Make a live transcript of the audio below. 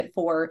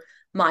for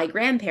my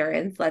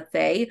grandparents, let's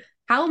say,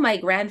 how my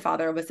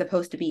grandfather was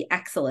supposed to be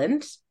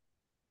excellent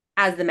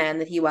as the man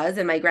that he was,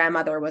 and my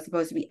grandmother was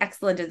supposed to be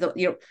excellent as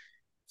the,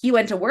 he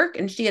went to work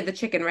and she had the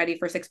chicken ready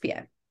for 6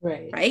 p.m.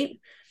 Right. Right.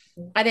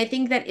 And I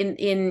think that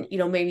in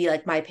maybe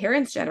like my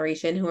parents'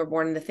 generation who were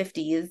born in the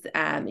 50s,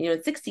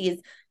 60s,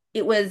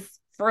 it was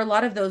for a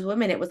lot of those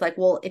women, it was like,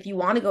 well, if you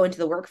want to go into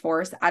the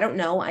workforce, I don't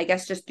know, I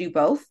guess just do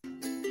both.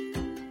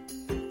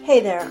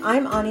 Hey there,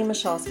 I'm Ani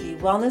Michalski,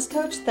 wellness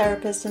coach,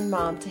 therapist, and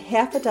mom to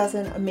half a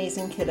dozen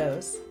amazing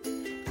kiddos.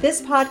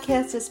 This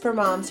podcast is for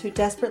moms who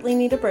desperately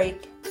need a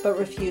break but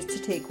refuse to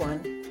take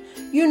one.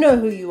 You know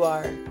who you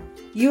are.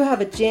 You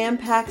have a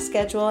jam-packed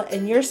schedule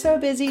and you're so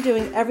busy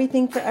doing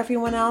everything for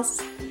everyone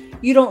else,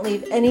 you don't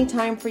leave any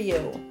time for you.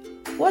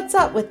 What's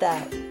up with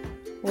that?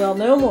 Well,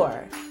 no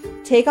more.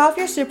 Take off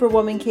your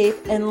Superwoman cape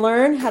and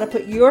learn how to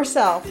put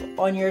yourself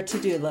on your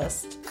to-do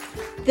list.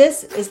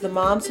 This is the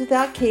Moms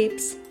Without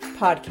Capes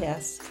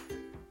podcast.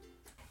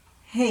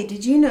 Hey,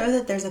 did you know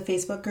that there's a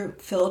Facebook group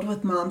filled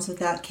with moms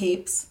without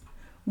capes?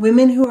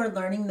 Women who are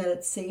learning that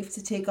it's safe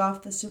to take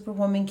off the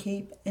Superwoman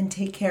cape and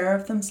take care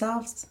of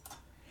themselves?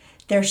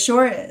 There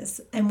sure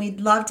is, and we'd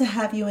love to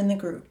have you in the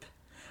group.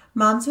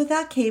 Moms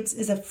Without Capes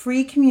is a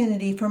free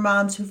community for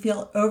moms who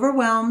feel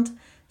overwhelmed,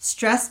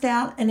 stressed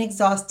out, and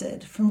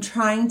exhausted from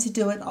trying to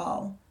do it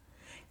all.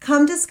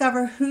 Come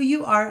discover who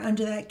you are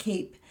under that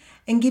cape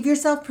and give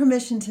yourself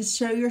permission to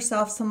show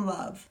yourself some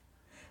love.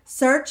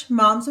 Search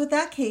Moms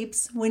Without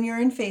Capes when you're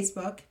in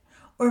Facebook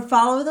or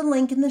follow the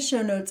link in the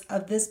show notes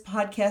of this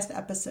podcast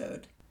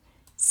episode.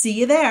 See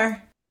you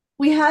there.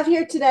 We have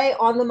here today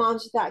on the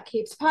Moms Without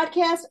Capes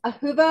podcast,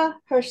 Ahuva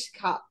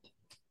Hershkop.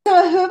 So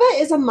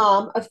Ahuva is a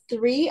mom of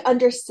 3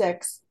 under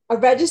 6, a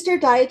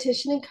registered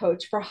dietitian and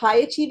coach for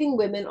high-achieving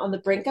women on the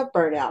brink of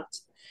burnout.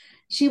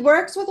 She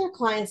works with her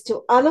clients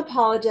to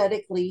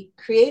unapologetically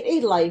create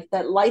a life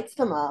that lights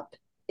them up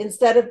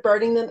instead of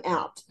burning them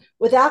out,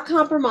 without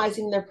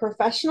compromising their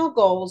professional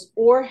goals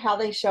or how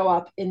they show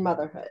up in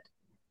motherhood.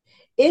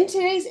 In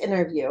today's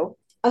interview,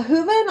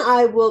 Ahuva and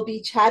I will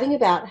be chatting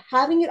about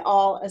having it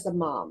all as a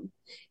mom.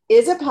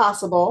 Is it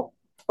possible,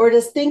 or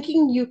does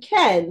thinking you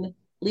can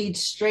lead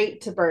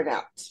straight to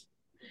burnout?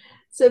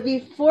 So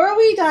before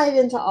we dive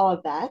into all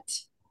of that,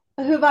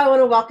 Ahuva, I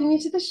want to welcome you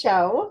to the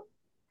show.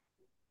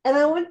 And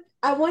I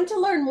want to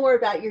learn more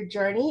about your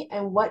journey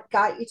and what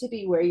got you to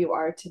be where you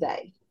are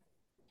today.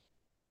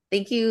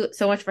 Thank you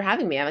so much for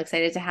having me. I'm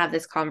excited to have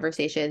this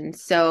conversation.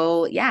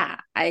 So yeah,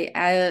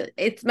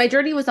 it's my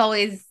journey was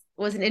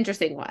an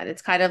interesting one.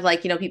 It's kind of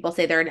like, people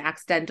say they're an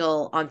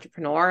accidental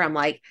entrepreneur. I'm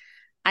like,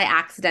 I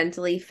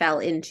accidentally fell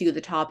into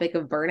the topic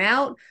of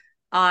burnout.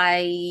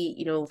 I,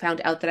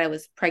 found out that I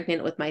was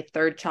pregnant with my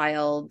 3rd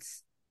child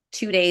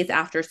 2 days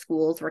after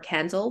schools were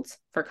canceled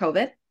for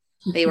COVID.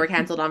 They were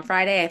canceled on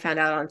Friday. I found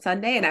out on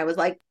Sunday and I was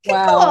like,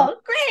 Wow.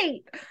 cool,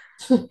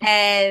 great.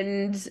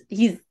 And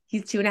he's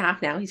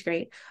 2.5 now. He's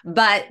great.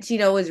 But,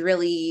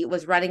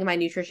 was running my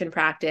nutrition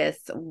practice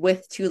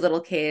with 2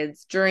 little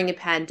kids during a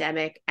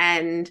pandemic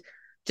and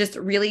just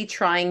really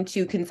trying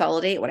to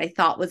consolidate what I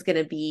thought was going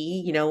to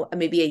be,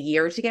 maybe a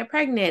year to get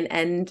pregnant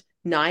and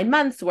 9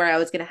 months where I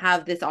was going to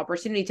have this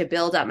opportunity to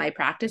build up my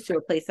practice to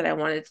a place that I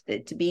wanted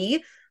it to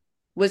be,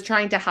 was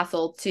trying to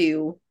hustle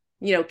to,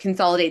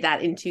 consolidate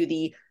that into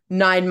the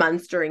 9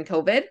 months during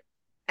COVID.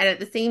 And at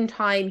the same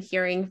time,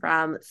 hearing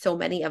from so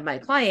many of my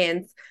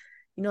clients,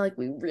 like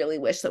we really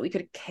wish that we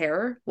could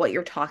care what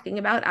you're talking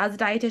about as a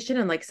dietitian.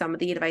 And like some of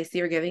the advice that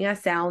you're giving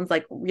us sounds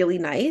like really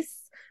nice.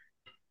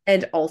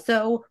 And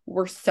also,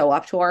 we're so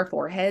up to our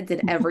foreheads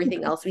and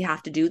everything else we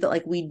have to do that,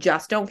 like, we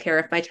just don't care.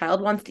 If my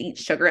child wants to eat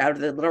sugar out of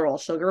the literal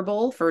sugar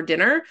bowl for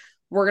dinner,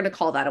 we're going to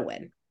call that a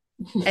win.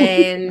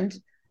 And,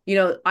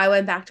 I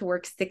went back to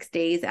work 6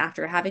 days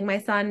after having my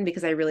son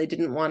because I really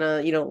didn't want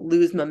to,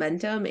 lose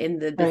momentum in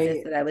the business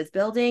Right. that I was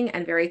building,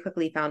 and very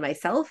quickly found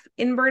myself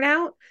in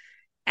burnout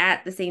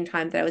at the same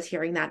time that I was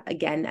hearing that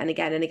again and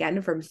again and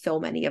again from so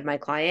many of my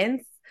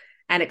clients.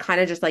 And it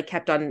kind of just like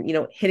kept on,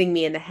 hitting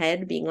me in the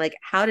head, being like,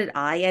 how did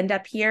I end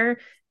up here?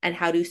 And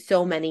how do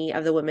so many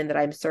of the women that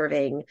I'm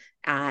serving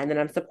and that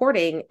I'm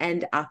supporting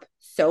end up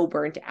so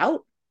burnt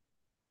out?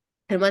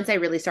 And once I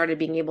really started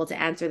being able to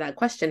answer that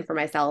question for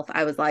myself,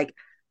 I was like,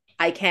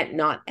 I can't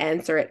not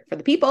answer it for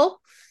the people.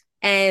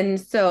 And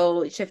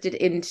so it shifted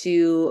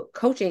into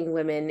coaching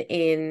women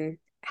in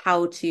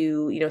how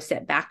to,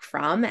 step back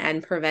from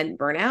and prevent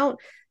burnout,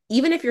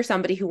 even if you're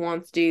somebody who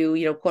wants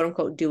to, quote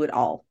unquote, do it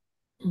all.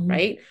 Mm-hmm.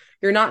 Right?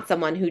 You're not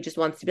someone who just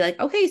wants to be like,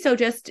 okay, so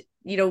just,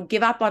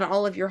 give up on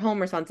all of your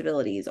home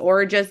responsibilities,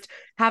 or just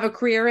have a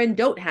career and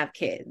don't have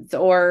kids,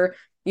 or,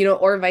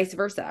 or vice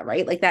versa,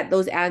 right? Like that,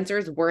 those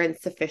answers weren't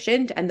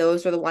sufficient. And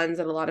those are the ones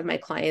that a lot of my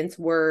clients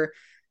were,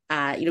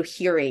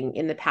 hearing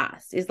in the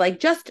past, is like,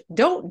 just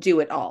don't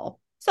do it all.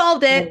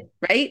 Solved it,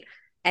 Right. right?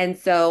 And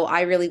so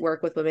I really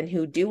work with women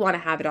who do want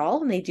to have it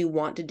all and they do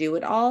want to do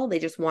it all. They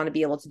just want to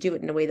be able to do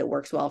it in a way that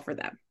works well for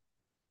them.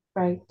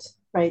 Right.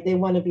 Right. They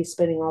want to be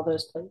spinning all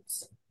those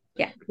plates.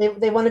 Yeah.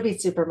 They want to be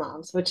super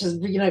moms, which is,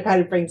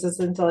 kind of brings us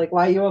into like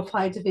why you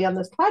applied to be on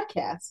this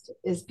podcast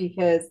is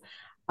because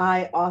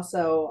I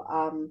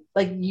also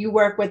like you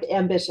work with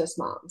ambitious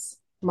moms,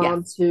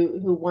 Yes.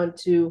 who want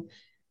to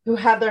who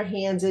have their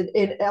hands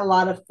in a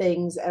lot of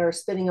things and are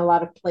spinning a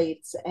lot of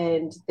plates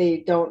and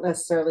they don't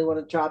necessarily want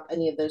to drop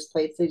any of those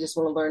plates. They just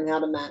want to learn how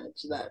to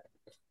manage that,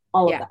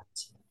 all of Yeah.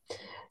 that.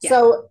 Yeah.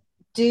 So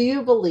do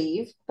you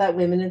believe that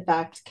women in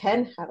fact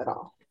can have it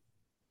all?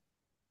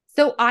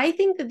 So I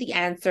think that the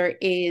answer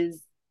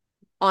is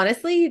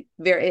honestly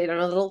very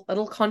a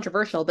little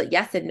controversial, but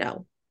yes and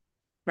no,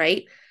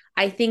 right?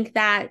 I think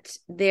that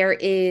there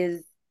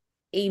is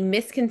a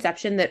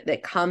misconception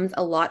that comes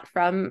a lot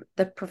from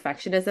the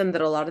perfectionism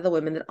that a lot of the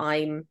women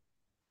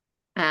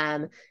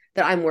um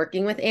that I'm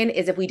working within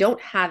is if we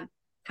don't have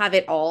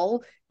it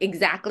all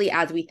exactly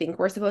as we think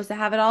we're supposed to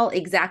have it all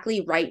exactly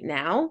right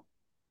now,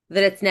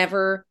 that it's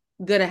never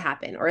gonna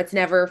happen or it's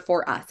never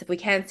for us. If we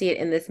can't see it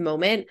in this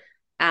moment,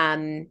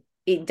 um,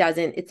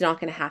 it's not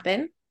gonna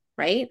happen,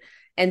 right?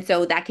 And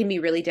so that can be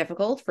really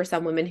difficult for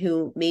some women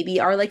who maybe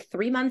are like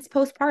 3 months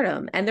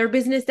postpartum and their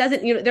business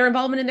doesn't, their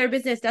involvement in their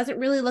business doesn't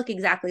really look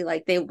exactly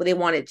like they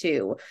want it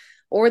to.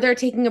 Or they're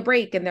taking a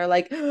break and they're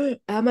like,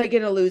 am I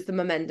gonna lose the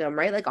momentum?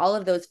 Right? Like all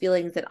of those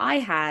feelings that I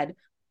had,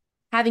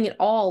 having it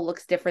all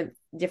looks different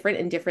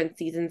in different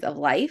seasons of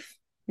life,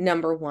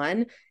 number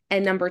one.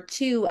 And number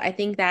two, I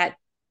think that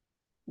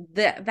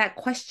that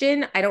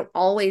question I don't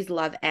always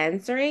love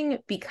answering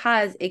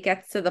because it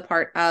gets to the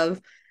part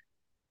of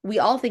we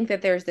all think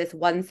that there's this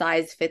one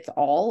size fits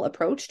all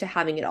approach to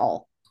having it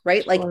all,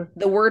 right? Like Sure.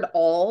 the word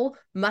all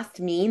must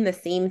mean the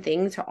same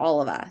thing to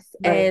all of us.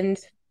 Right. And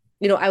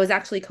I was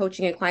actually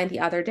coaching a client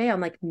the other day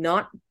on like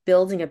not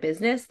building a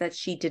business that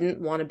she didn't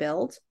want to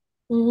build,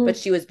 but Mm-hmm.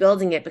 she was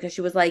building it because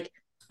she was like,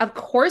 of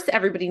course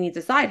everybody needs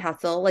a side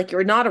hustle. Like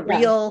you're not a Yeah.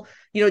 real,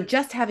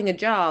 just having a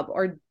job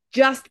or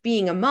just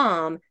being a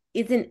mom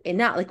isn't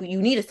enough. Like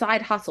you need a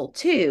side hustle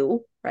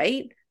too,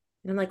 right?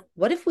 And I'm like,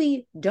 what if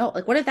we don't?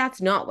 Like, what if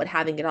that's not what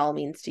having it all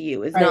means to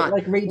you? Is Right. not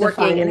Like working and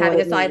redefining what having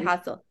a it side means.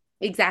 hustle.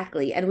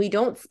 Exactly. And we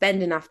don't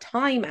spend enough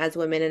time as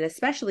women and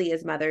especially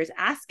as mothers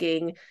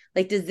asking,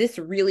 like, does this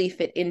really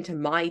fit into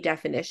my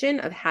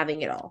definition of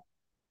having it all?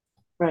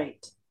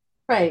 Right.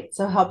 Right.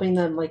 So helping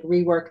them like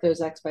rework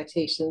those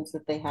expectations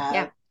that they have.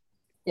 Yeah,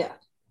 Yeah.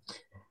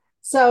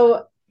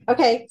 So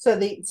okay, so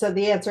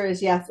the answer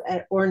is yes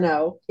or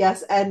no.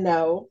 Yes and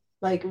no.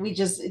 Like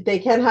they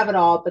can have it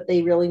all, but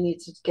they really need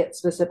to get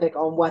specific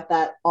on what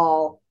that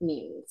all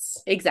means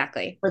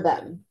exactly. for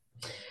them.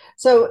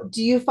 So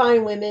do you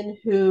find women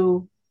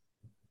who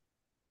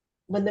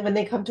when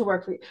they come to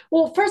work for you?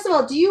 Well, first of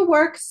all, do you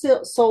work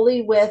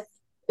solely with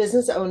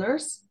business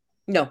owners?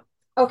 No.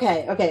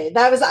 Okay, okay.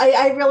 That was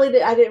I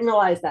really I didn't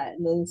realize that.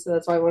 And then so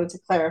that's why I wanted to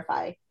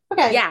clarify.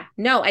 Okay. Yeah,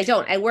 no, I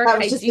don't. That I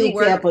was just the do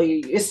work example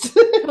you used.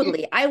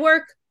 totally. I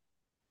work,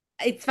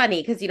 it's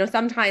funny because,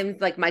 sometimes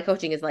like my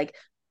coaching is like,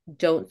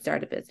 don't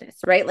start a business,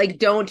 right? Like,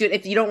 don't do it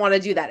if you don't want to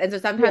do that. And so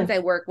Yeah. sometimes I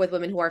work with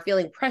women who are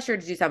feeling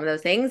pressured to do some of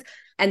those things.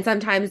 And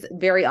sometimes,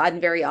 very odd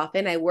and very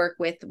often, I work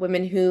with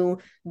women who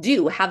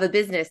do have a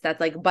business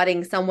that's like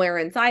budding somewhere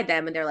inside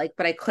them. And they're like,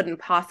 but I couldn't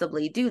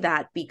possibly do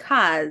that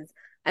because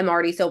I'm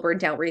already so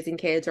burnt out raising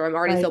kids, or I'm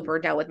already so Right.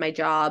 burnt out with my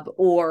job,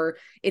 or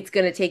it's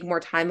going to take more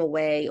time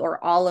away,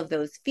 or all of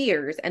those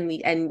fears. And we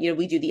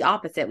do the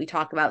opposite. We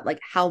talk about like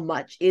how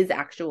much is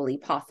actually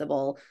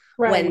possible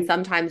when Right.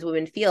 sometimes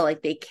women feel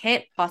like they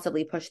can't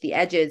possibly push the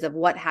edges of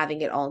what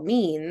having it all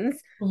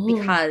means Mhm.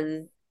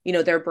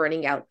 because, they're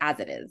burning out as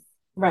it is.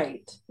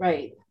 Right.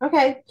 Right.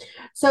 Okay.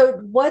 So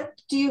what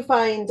do you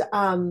find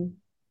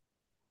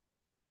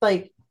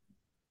like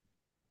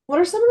what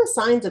are some of the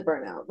signs of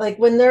burnout? Like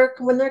when they're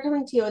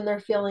coming to you and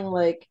they're feeling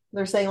like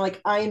they're saying like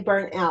I'm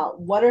burnt out.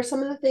 What are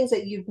some of the things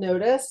that you've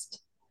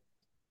noticed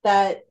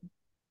that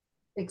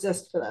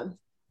exist for them?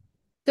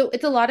 So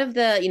it's a lot of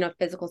the,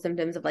 physical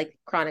symptoms of like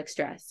chronic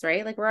stress,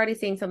 right? Like we're already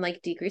seeing some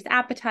like decreased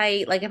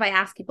appetite. Like if I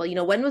ask people,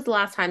 when was the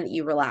last time that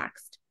you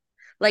relaxed?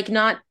 Like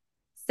not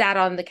sat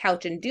on the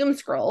couch and doom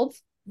scrolled,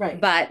 Right.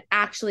 but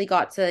actually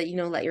got to,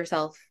 let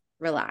yourself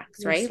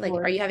relax, right? Like are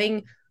Restore. you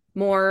having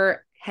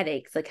more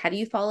headaches? Like how do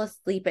you fall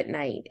asleep at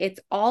night? It's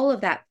all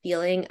of that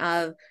feeling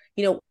of,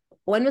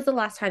 when was the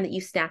last time that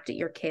you snapped at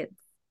your kids?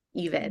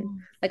 Even Mhm.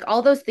 like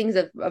all those things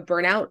of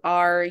burnout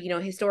are,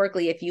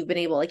 historically, if you've been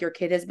able, like your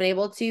kid has been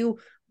able to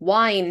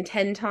whine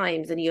 10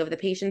 times and you have the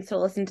patience to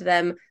listen to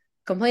them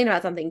complain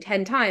about something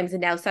 10 times,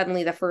 and now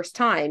suddenly the first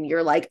time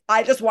you're like,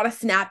 I just want to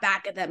snap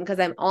back at them because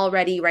I'm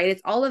already right.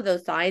 It's all of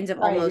those signs of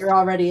Right. You're almost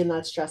already in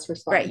that stress right.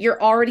 response.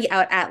 You're already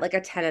out at like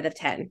a 10 out of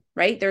 10,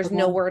 right? There's Okay.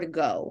 nowhere to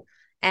go.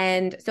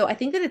 And so I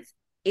think that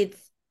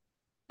it's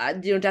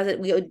does it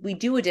we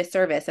do a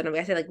disservice, and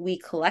I say like we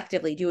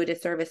collectively do a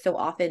disservice so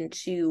often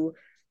to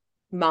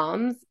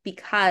moms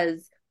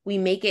because we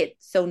make it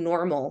so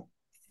normal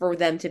for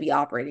them to be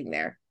operating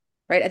there.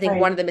 Right. I think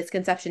one Right. of the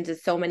misconceptions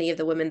is so many of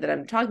the women that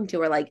I'm talking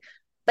to are like,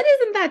 but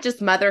isn't that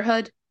just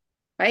motherhood?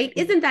 Right?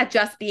 Isn't that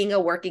just being a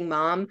working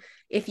mom?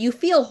 If you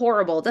feel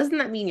horrible, doesn't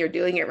that mean you're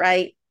doing it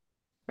right?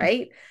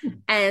 right?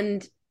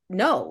 And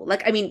no,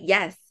 like, I mean,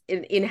 yes,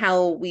 in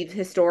how we've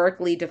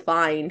historically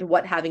defined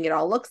what having it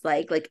all looks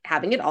like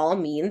having it all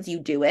means you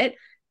do it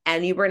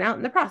and you burn out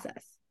in the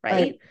process, Right.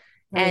 right?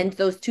 Right. And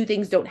those two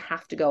things don't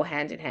have to go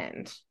hand in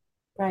hand.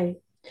 Right.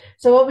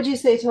 So, what would you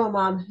say to a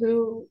mom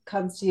who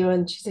comes to you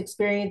and she's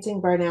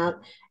experiencing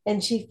burnout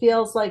and she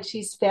feels like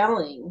she's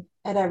failing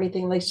at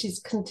everything? Like she's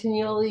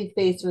continually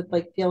faced with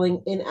like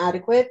feeling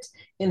inadequate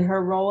in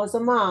her role as a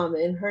mom,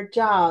 in her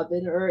job,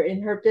 in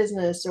her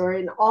business, or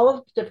in all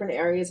of the different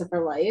areas of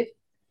her life.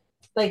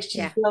 Like she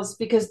Yeah. feels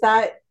because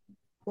that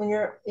when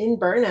you're in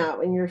burnout,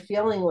 when you're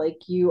feeling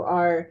like you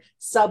are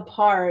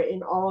subpar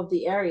in all of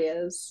the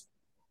areas,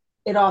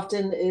 it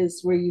often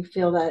is where you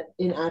feel that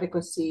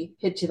inadequacy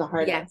hits you the Yeah.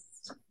 hardest.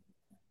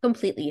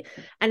 Completely.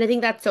 And I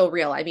think that's so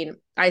real. I mean,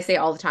 I say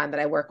all the time that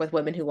I work with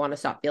women who want to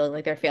stop feeling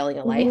like they're failing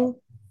in life, Mm-hmm.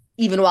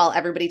 even while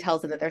everybody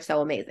tells them that they're so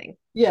amazing,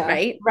 Yeah,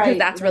 right? Because right,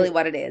 that's really right,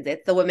 what it is.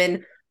 It's the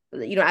women,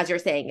 as you're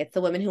saying, it's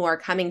the women who are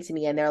coming to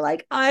me and they're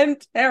like, I'm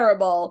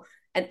terrible.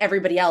 And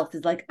everybody else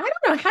is like, I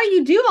don't know how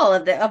you do all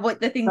of of what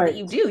the things that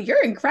you right, do.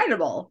 You're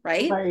incredible,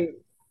 right? right.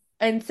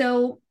 And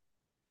so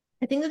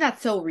I think that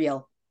that's so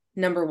real.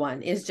 Number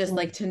one is just Mm,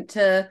 like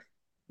to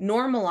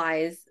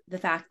normalize the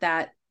fact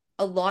that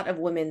a lot of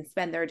women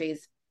spend their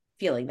days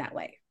feeling that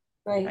way,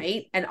 right,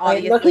 right? And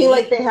right. Looking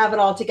like obviously, they have it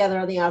all together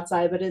on the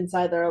outside, but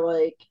inside they're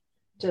like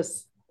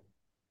just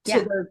to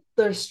yeah,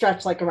 they're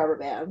stretched like a rubber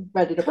band,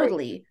 ready to break.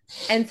 totally.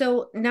 And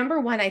so number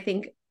one, I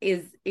think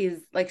is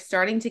like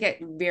starting to get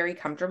very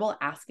comfortable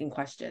asking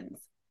questions.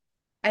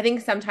 I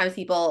think sometimes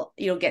people,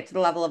 get to the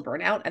level of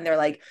burnout and they're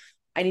like,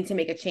 I need to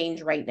make a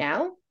change right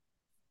now.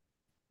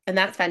 And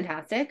that's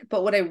fantastic.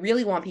 But what I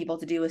really want people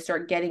to do is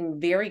start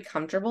getting very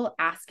comfortable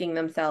asking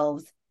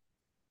themselves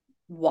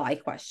why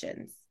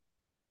questions.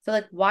 So,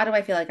 like, why do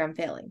I feel like I'm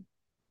failing?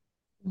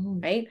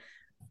 Mhm. Right?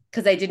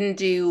 Because I didn't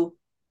do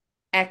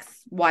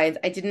X, Y,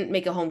 I didn't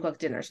make a home cooked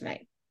dinner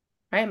tonight.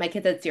 Right? My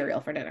kids had cereal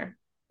for dinner.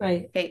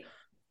 Right, Okay.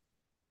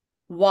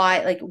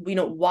 Why, like,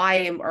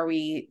 why did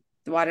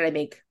I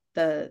make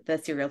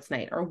the cereal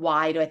tonight? Or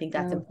why do I think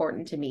that's yeah.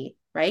 important to me?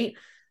 Right?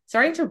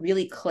 Starting to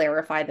really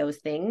clarify those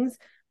things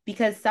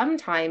because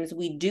sometimes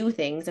we do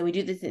things and we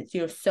do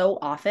this, so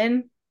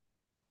often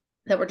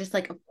that we're just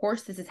like, of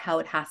course, this is how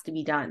it has to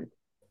be done.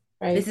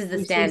 This Right. is the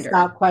We standard.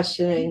 stop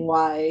questioning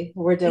why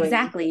we're doing these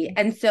Exactly. things.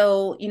 And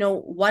so,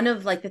 one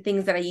of like the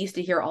things that I used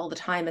to hear all the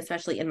time,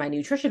 especially in my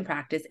nutrition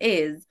practice,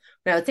 is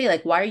when I would say,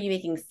 like, why are you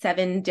making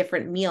 7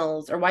 different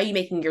meals or why are you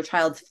making your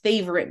child's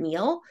favorite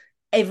meal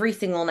every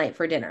single night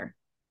for dinner?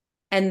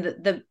 And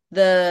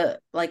the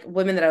like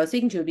women that I was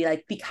speaking to would be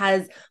like,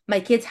 because my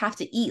kids have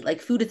to eat, like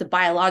food is a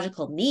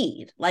biological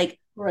need. Like,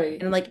 Right,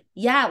 and I'm like,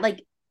 yeah,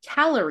 like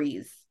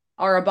calories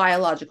are a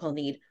biological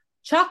need.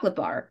 Chocolate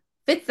bar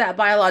fits that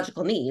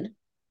biological need,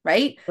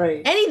 right?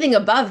 right. Anything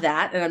above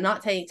that, and I'm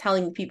not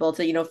telling people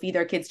to, feed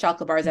their kids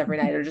chocolate bars every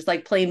night or just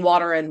like plain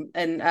water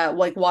and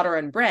like water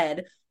and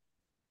bread.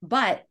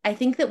 But I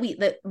think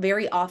that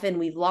very often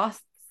we've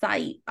lost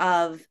sight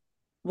of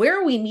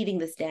where are we meeting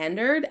the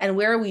standard and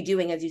where are we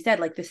doing, as you said,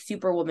 like the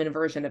superwoman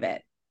version of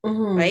it,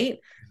 Hmm. right?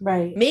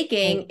 Right, right.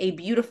 Making a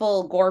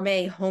beautiful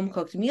gourmet home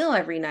cooked meal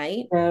every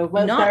night, Well,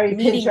 not very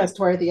meeting Pinterest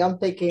worthy. I'm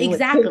thinking like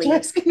exactly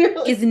Pinterest can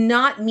really. is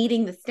not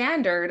meeting the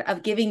standard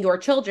of giving your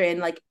children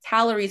like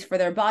calories for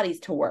their bodies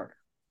to work,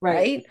 Right.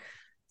 right?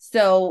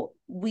 So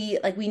we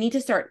need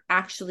to start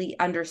actually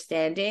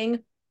understanding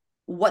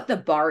what the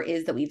bar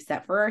is that we've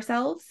set for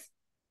ourselves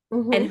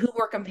and Hmm. who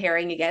we're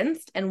comparing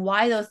against and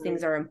why those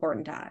things Right, are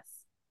important to us,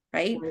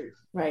 right? right,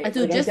 right. And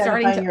so Like just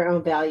starting identifying to your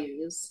own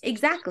values.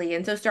 exactly.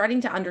 And so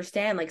starting to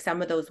understand like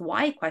some of those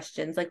why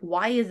questions, like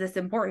why is this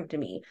important to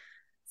me?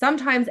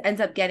 Sometimes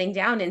ends up getting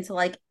down into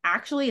like,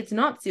 actually, it's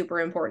not super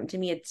important to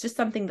me. It's just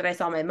something that I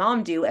saw my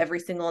mom do every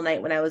single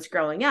night when I was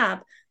growing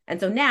up. And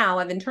so now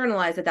I've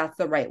internalized that that's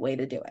the right way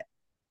to do it.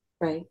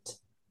 Right.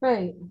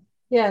 Right.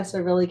 Yeah. So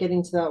really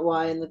getting to that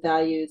why and the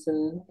values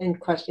and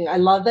questioning. I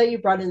love that you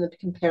brought in the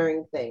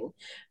comparing thing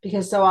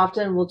because so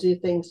often we'll do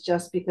things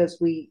just because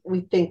we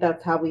think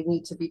that's how we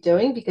need to be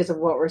doing because of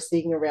what we're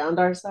seeing around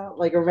ourselves,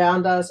 like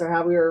around us or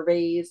how we were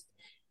raised,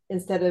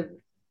 instead of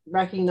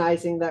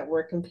recognizing that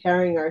we're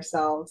comparing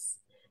ourselves.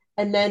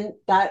 And then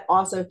that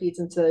also feeds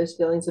into those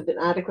feelings of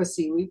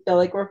inadequacy. We feel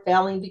like we're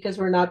failing because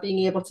we're not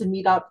being able to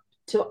meet up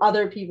to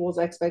other people's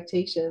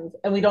expectations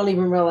and we don't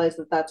even realize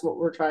that that's what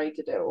we're trying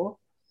to do.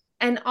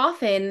 And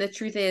often the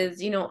truth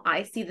is,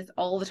 I see this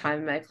all the time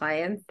in my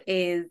clients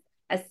is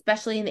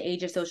especially in the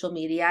age of social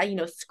media,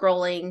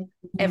 scrolling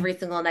Mhm. every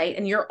single night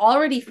and you're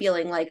already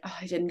feeling like, oh,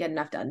 I didn't get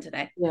enough done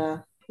today. Yeah,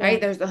 yeah,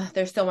 Right?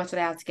 There's so much that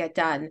I have to get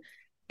done.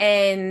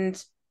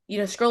 And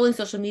scrolling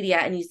social media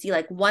and you see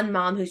like one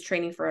mom who's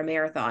training for a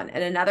marathon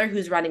and another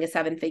who's running a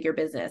 7-figure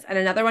business and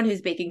another one who's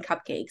baking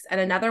cupcakes and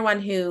another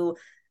one who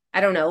I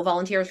don't know,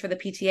 volunteers for the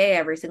PTA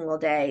every single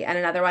day and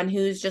another one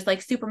who's just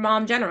like super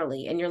mom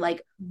generally. And you're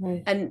like,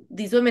 right. and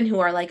these women who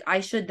are like,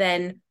 I should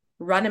then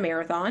run a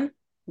marathon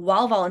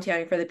while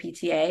volunteering for the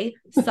PTA,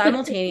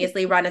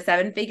 simultaneously run a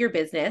 7-figure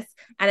business,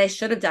 and I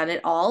should have done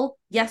it all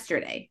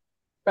yesterday.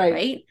 Right.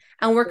 right?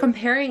 And we're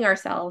comparing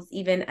ourselves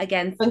even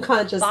against five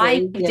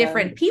Unconsciously. Yeah.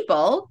 different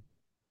people,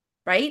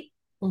 right?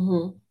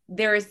 Hmm.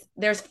 There's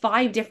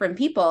five different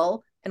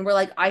people, and we're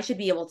like, I should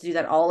be able to do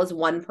that all as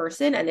one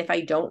person, and if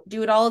I don't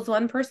do it all as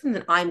one person,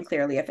 then I'm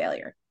clearly a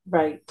failure.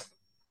 Right.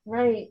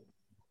 Right.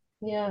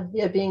 Yeah.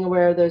 Yeah. Being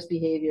aware of those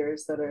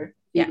behaviors that are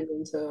Yeah. feeding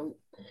into them.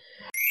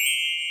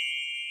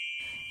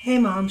 Hey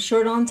mom,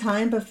 short on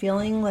time but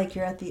feeling like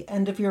you're at the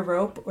end of your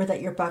rope or that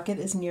your bucket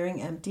is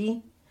nearing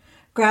empty?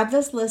 Grab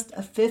this list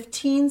of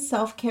 15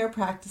 self care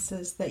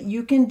practices that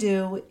you can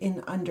do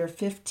in under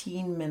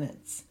 15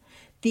 minutes.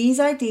 These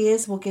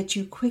ideas will get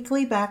you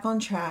quickly back on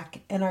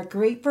track and are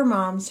great for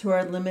moms who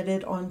are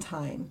limited on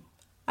time.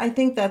 I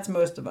think that's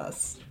most of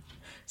us.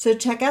 So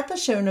check out the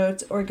show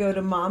notes or go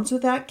to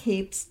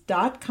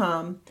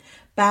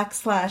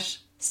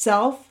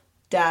momswithoutcapes.com/self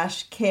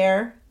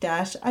care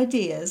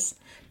ideas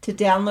to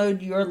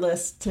download your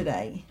list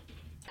today.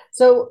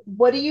 So,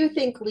 what do you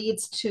think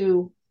leads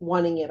to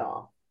wanting it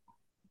all?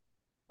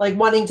 Like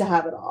wanting to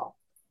have it all?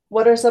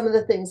 What are some of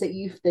the things that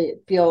you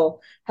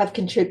feel have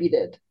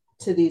contributed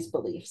to these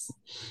beliefs?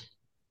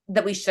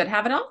 That we should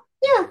have it all.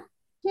 Yeah.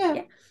 Yeah.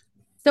 Yeah.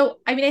 So,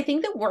 I mean, I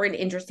think that we're an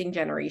interesting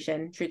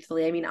generation,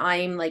 truthfully. I mean,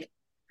 I'm like,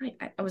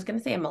 I was going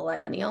to say a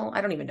millennial. I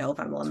don't even know if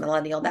I'm a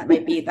millennial. That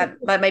might be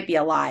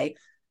a lie.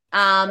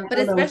 I But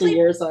don't know what the especially,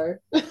 years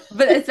are.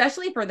 but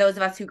especially for those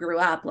of us who grew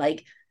up,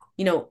 like,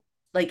 you know,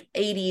 like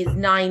 80s,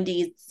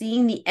 90s,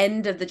 seeing the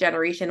end of the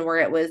generation where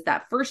it was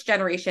that first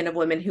generation of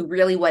women who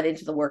really went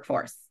into the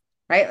workforce,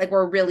 right? Like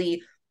we're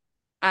really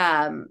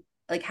um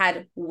like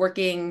had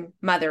working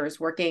mothers,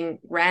 working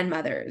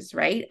grandmothers,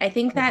 right? I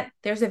think that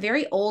there's a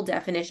very old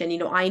definition.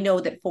 I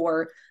know that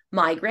for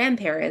my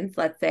grandparents,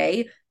 let's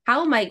say,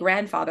 how my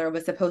grandfather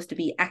was supposed to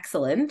be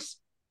excellent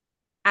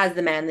as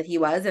the man that he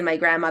was, and my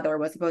grandmother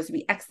was supposed to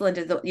be excellent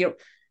as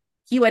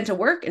he went to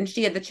work and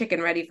she had the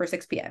chicken ready for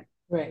 6 p.m.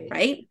 Right.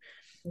 Right.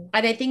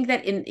 And I think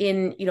that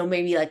in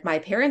maybe like my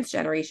parents'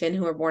 generation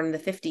who were born in the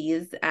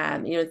 50s,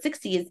 and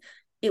 60s,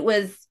 it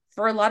was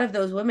for a lot of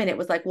those women, it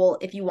was like, well,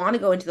 if you want to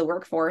go into the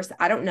workforce,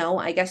 I don't know,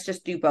 I guess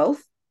just do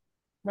both,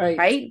 Right.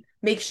 right?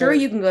 Make sure Right.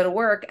 you can go to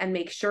work and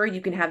make sure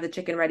you can have the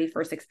chicken ready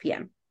for 6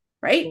 p.m.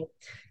 Right.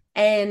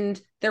 And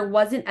there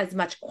wasn't as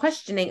much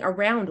questioning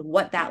around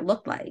what that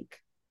looked like.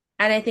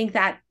 And I think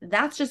that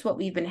that's just what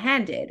we've been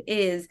handed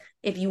is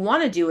if you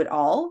want to do it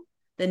all,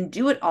 then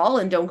do it all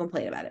and don't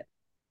complain about it.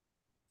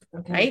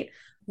 Okay. Right?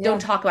 Yeah.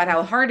 Don't talk about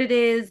how hard it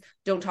is.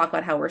 Don't talk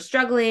about how we're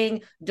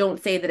struggling.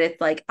 Don't say that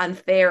it's like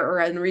unfair or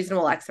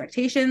unreasonable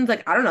expectations.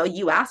 Like, I don't know,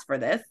 you asked for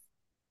this.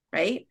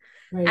 Right.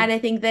 Right. And I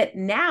think that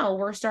now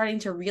we're starting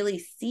to really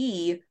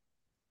see,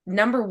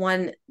 number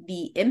one,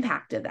 the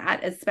impact of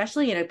that,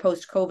 especially in a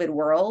post-COVID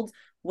world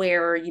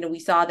where, we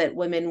saw that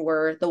women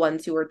were the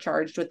ones who were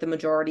charged with the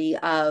majority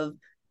of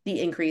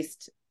the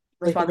increased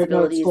Like the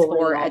remote responsibilities schooling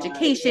for and all that.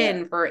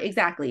 education,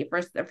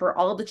 Yeah. for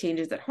all the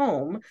changes at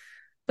home.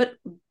 But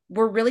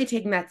we're really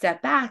taking that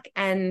step back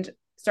and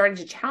starting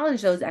to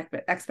challenge those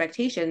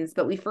expectations.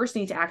 But we first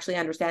need to actually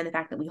understand the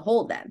fact that we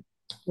hold them,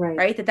 Right.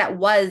 right? That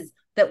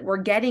we're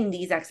getting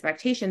these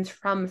expectations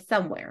from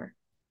somewhere,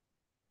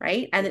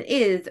 right? And it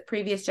is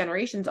previous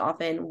generations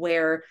often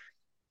where,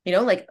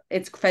 like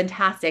it's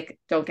fantastic.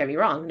 Don't get me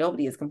wrong.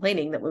 Nobody is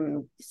complaining that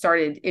women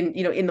started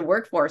in the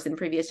workforce in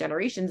previous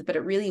generations, but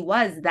it really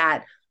was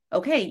that,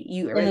 okay,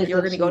 you're going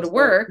to go to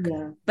work,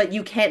 yeah. but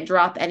you can't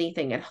drop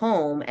anything at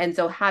home. And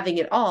so having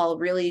it all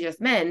really just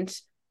meant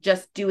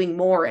just doing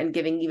more and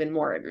giving even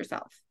more of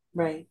yourself.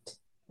 Right.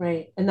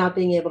 Right. And not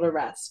being able to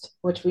rest,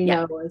 which we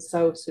Yeah. know is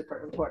so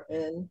super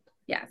important.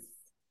 Yes.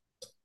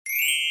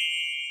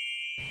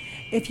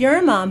 If you're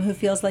a mom who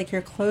feels like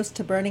you're close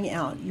to burning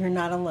out, you're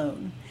not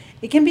alone.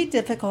 It can be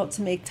difficult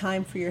to make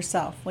time for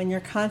yourself when you're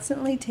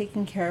constantly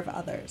taking care of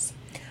others.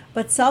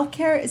 But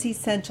self-care is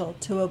essential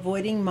to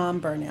avoiding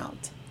mom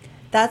burnout.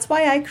 That's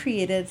why I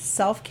created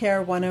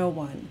Self-Care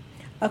 101,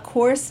 a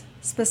course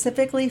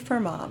specifically for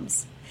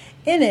moms.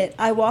 In it,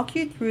 I walk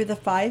you through the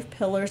 5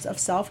 pillars of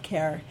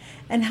self-care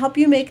and help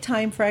you make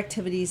time for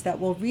activities that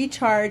will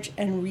recharge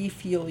and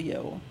refuel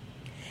you.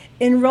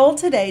 Enroll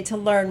today to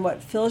learn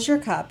what fills your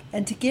cup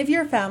and to give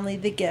your family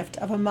the gift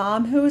of a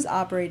mom who is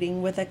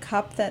operating with a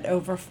cup that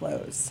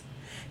overflows.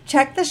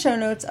 Check the show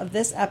notes of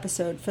this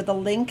episode for the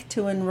link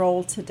to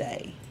enroll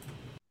today.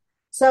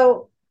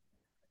 So,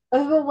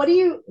 what do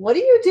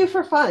you do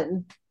for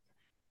fun?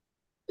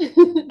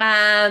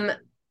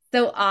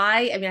 So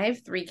I mean, I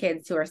have 3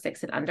 kids who are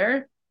 6 and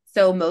under.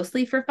 So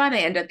mostly for fun, I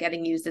end up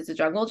getting used as a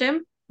jungle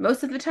gym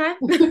most of the time.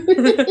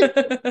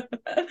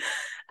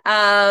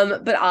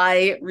 But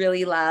I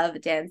really love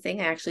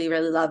dancing. I actually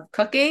really love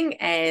cooking,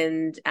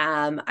 and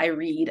I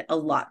read a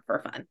lot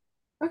for fun.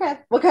 Okay.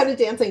 What kind of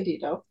dancing do you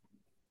do?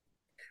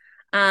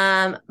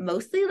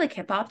 Mostly like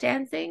hip hop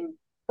dancing.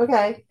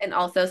 Okay. And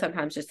also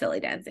sometimes just silly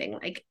dancing,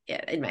 like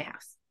in my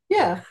house.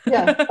 Yeah,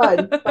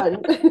 fun.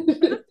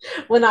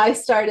 When I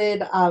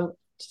started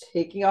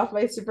taking off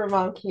my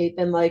supermom cape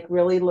and like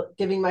really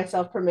giving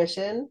myself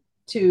permission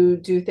to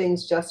do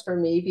things just for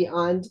me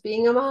beyond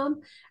being a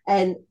mom,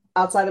 and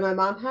outside of my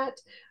mom hat,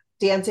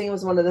 dancing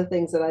was one of the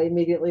things that I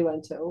immediately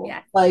went to.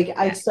 Yeah. Like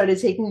I Yeah. started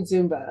taking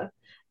Zumba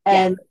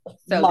Yeah. and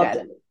So loved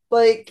good. it.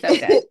 Like So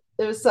good.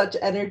 there was such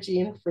energy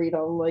and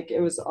freedom. Like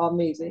it was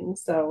amazing.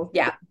 So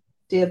Yeah.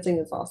 dancing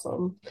is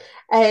awesome.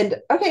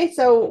 And okay,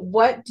 so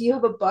what do you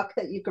have a book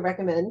that you could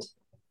recommend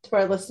to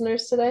our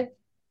listeners today?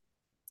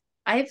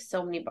 I have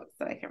so many books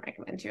that I can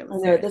recommend to your I know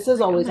listeners. this is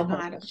Like, oh always my a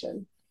hard God.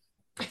 question.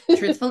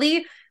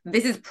 Truthfully,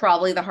 this is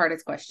probably the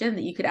hardest question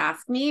that you could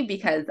ask me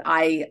because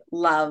I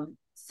love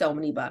so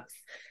many books.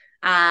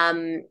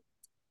 Um,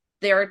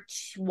 there are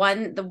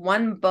the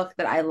one book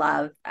that I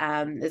love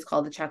is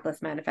called The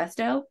Checklist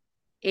Manifesto.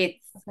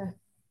 It's Okay.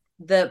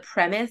 The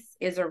premise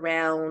is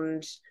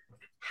around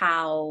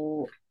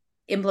how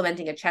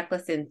implementing a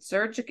checklist in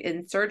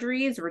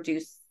surgeries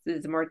reduces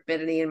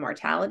morbidity and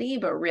mortality,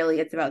 but really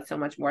it's about so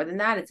much more than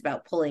that. It's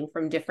about pulling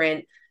from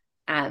different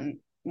um,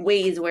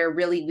 ways where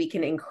really we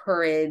can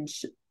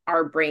encourage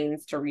our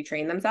brains to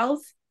retrain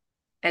themselves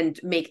and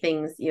make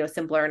things,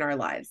 simpler in our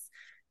lives.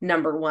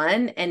 Number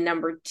one. And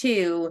number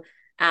two,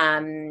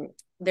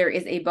 there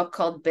is a book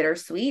called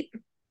Bittersweet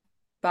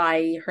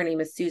by, her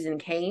name is Susan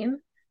Cain.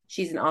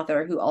 She's an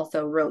author who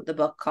also wrote the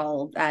book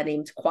called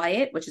named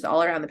Quiet, which is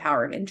all around the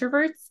power of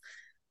introverts.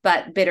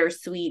 But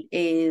Bittersweet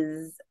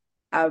is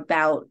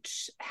about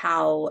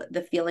how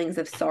the feelings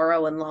of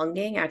sorrow and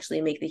longing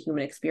actually make the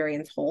human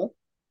experience whole.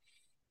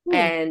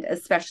 And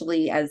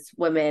especially as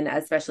women,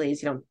 especially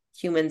as,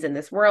 humans in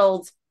this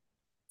world,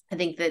 I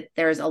think that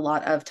there's a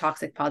lot of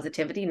toxic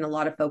positivity and a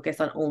lot of focus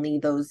on only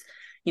those,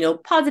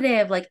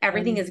 positive, like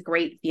everything is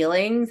great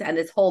feelings. And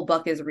this whole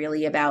book is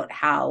really about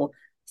how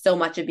so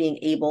much of being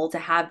able to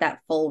have that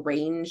full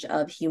range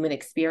of human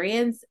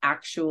experience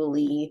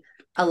actually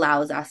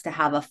allows us to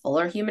have a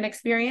fuller human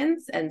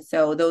experience. And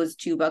so those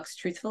two books,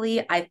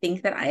 truthfully, I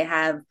think that I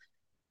have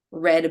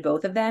read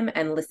both of them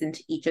and listened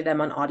to each of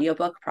them on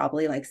audiobook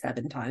probably like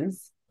 7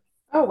 times.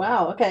 Oh,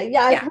 wow. Okay.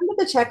 Yeah, I've Yeah. heard of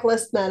the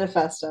Checklist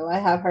Manifesto. I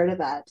have heard of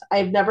that.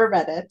 I've never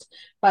read it,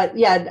 but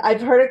yeah,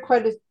 I've heard it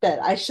quite a bit.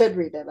 I should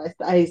read it,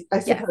 I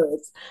Yes.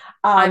 suppose.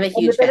 I'm a And the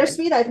huge fan.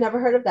 Bittersweet, I've never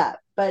heard of that,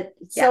 but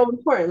it's Yeah. so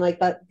important, like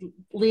that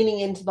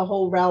leaning into the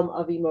whole realm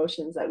of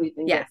emotions that we've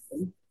been Yes.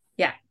 given.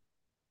 Yeah.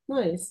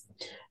 Nice.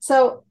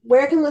 So,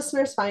 where can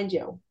listeners find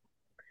you?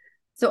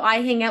 So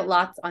I hang out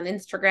lots on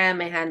Instagram.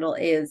 My handle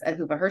is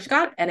Ahuva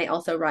Hershkop, and I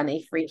also run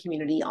a free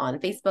community on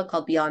Facebook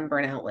called Beyond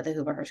Burnout with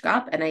Ahuva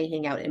Hershkop, and I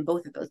hang out in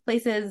both of those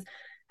places.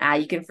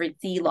 You can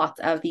see lots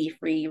of the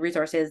free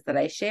resources that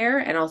I share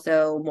and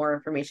also more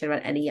information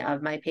about any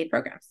of my paid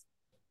programs.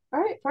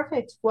 All right,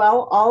 perfect.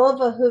 Well, all of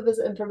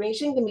Ahuva's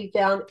information can be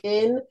found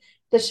in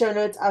the show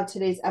notes of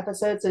today's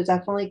episode, so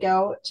definitely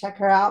go check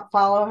her out,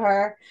 follow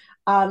her.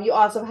 You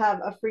also have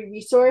a free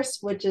resource,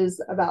 which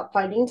is about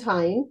finding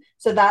time.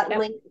 So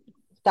Yep.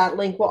 that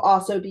link will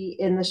also be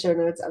in the show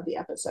notes of the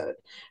episode.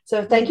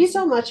 So thank you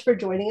so much for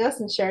joining us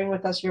and sharing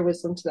with us your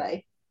wisdom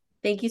today.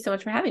 Thank you so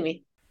much for having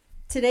me.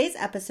 Today's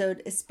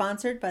episode is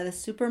sponsored by the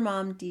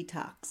Supermom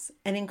Detox,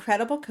 an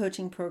incredible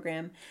coaching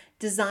program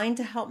designed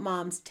to help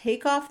moms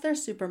take off their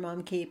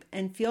supermom cape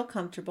and feel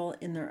comfortable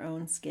in their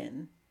own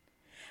skin.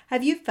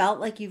 Have you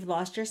felt like you've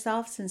lost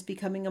yourself since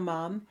becoming a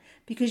mom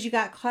because you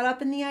got caught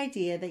up in the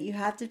idea that you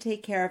have to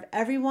take care of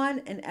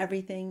everyone and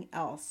everything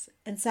else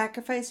and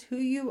sacrifice who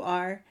you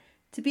are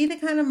to be the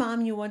kind of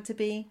mom you want to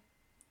be?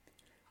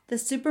 The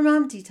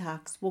Supermom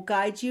Detox will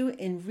guide you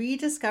in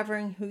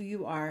rediscovering who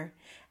you are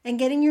and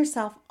getting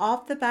yourself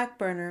off the back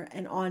burner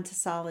and onto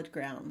solid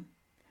ground.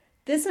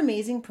 This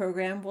amazing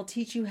program will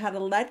teach you how to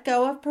let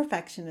go of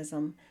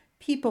perfectionism,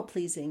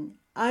 people-pleasing,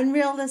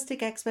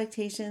 unrealistic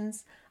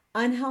expectations,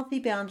 unhealthy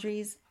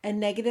boundaries, and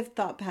negative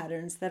thought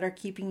patterns that are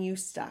keeping you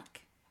stuck.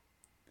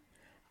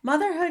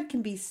 Motherhood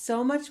can be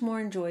so much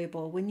more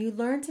enjoyable when you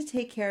learn to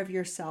take care of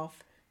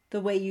yourself the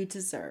way you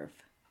deserve.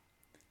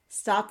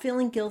 Stop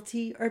feeling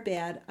guilty or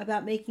bad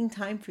about making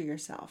time for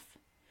yourself.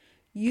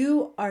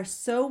 You are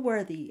so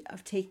worthy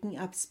of taking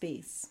up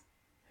space.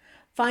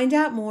 Find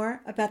out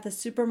more about the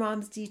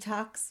Supermoms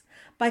Detox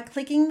by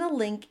clicking the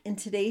link in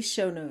today's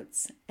show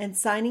notes and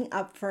signing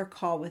up for a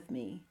call with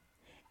me.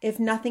 If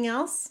nothing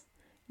else,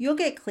 you'll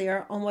get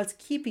clear on what's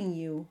keeping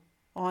you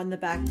on the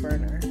back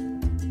burner.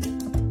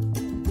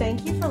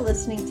 Thank you for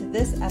listening to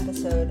this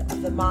episode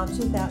of the Moms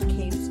Without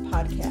Capes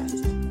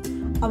podcast.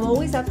 I'm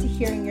always up to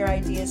hearing your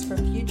ideas for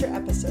future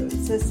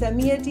episodes, so send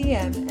me a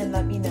DM and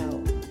let me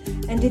know.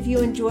 And if you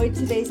enjoyed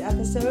today's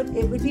episode,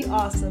 it would be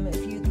awesome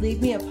if you'd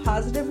leave me a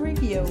positive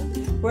review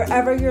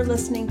wherever you're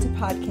listening to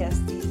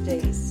podcasts these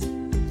days.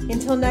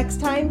 Until next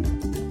time,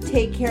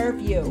 take care of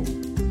you.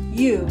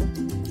 You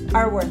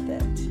are worth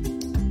it.